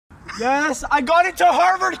Yes, I got into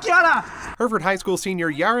Harvard, Kiana! Hereford High School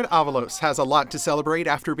senior Yared Avalos has a lot to celebrate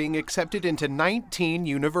after being accepted into 19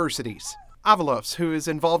 universities. Avalos, who is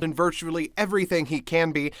involved in virtually everything he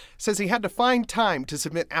can be, says he had to find time to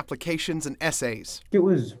submit applications and essays. It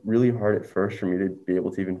was really hard at first for me to be able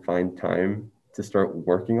to even find time to start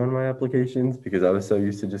working on my applications because I was so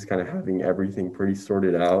used to just kind of having everything pretty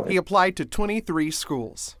sorted out. He applied to 23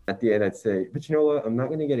 schools. At the end, I'd say, but you know what? I'm not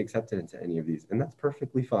going to get accepted into any of these, and that's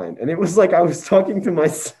perfectly fine. And it was like I was talking to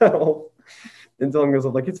myself and telling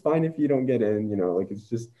myself, like, it's fine if you don't get in, you know, like it's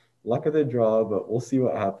just luck of the draw, but we'll see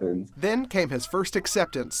what happens. Then came his first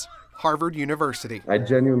acceptance, Harvard University. I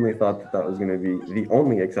genuinely thought that that was going to be the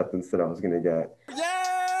only acceptance that I was going to get.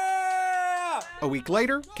 A week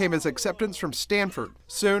later came his acceptance from Stanford.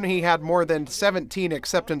 Soon he had more than 17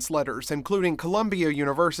 acceptance letters, including Columbia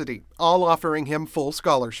University, all offering him full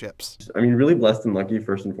scholarships. I mean, really blessed and lucky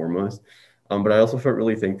first and foremost, but I also felt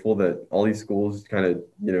really thankful that all these schools kind of,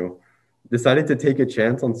 you know, decided to take a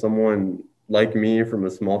chance on someone like me from a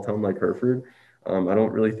small town like Hereford. I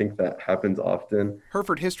don't really think that happens often.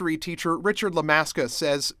 Hereford history teacher Richard Lamaska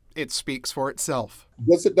says it speaks for itself.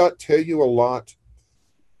 Does it not tell you a lot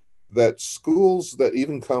that schools that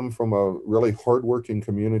even come from a really hardworking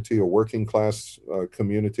community, a working class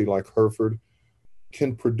community like Hereford,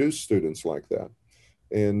 can produce students like that?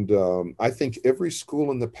 And I think every school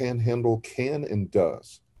in the Panhandle can and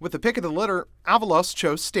does. With the pick of the litter, Avalos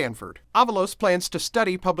chose Stanford. Avalos plans to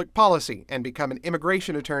study public policy and become an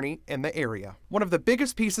immigration attorney in the area. One of the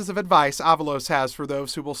biggest pieces of advice Avalos has for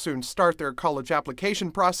those who will soon start their college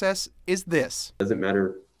application process is this. Doesn't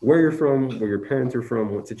matter where you're from, where your parents are from,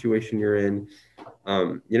 what situation you're in.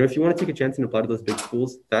 You know, if you want to take a chance and apply to those big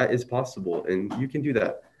schools, that is possible, and you can do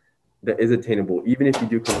that. That is attainable, even if you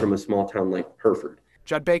do come from a small town like Hereford.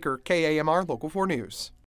 Judd Baker, KAMR Local 4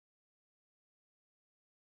 News.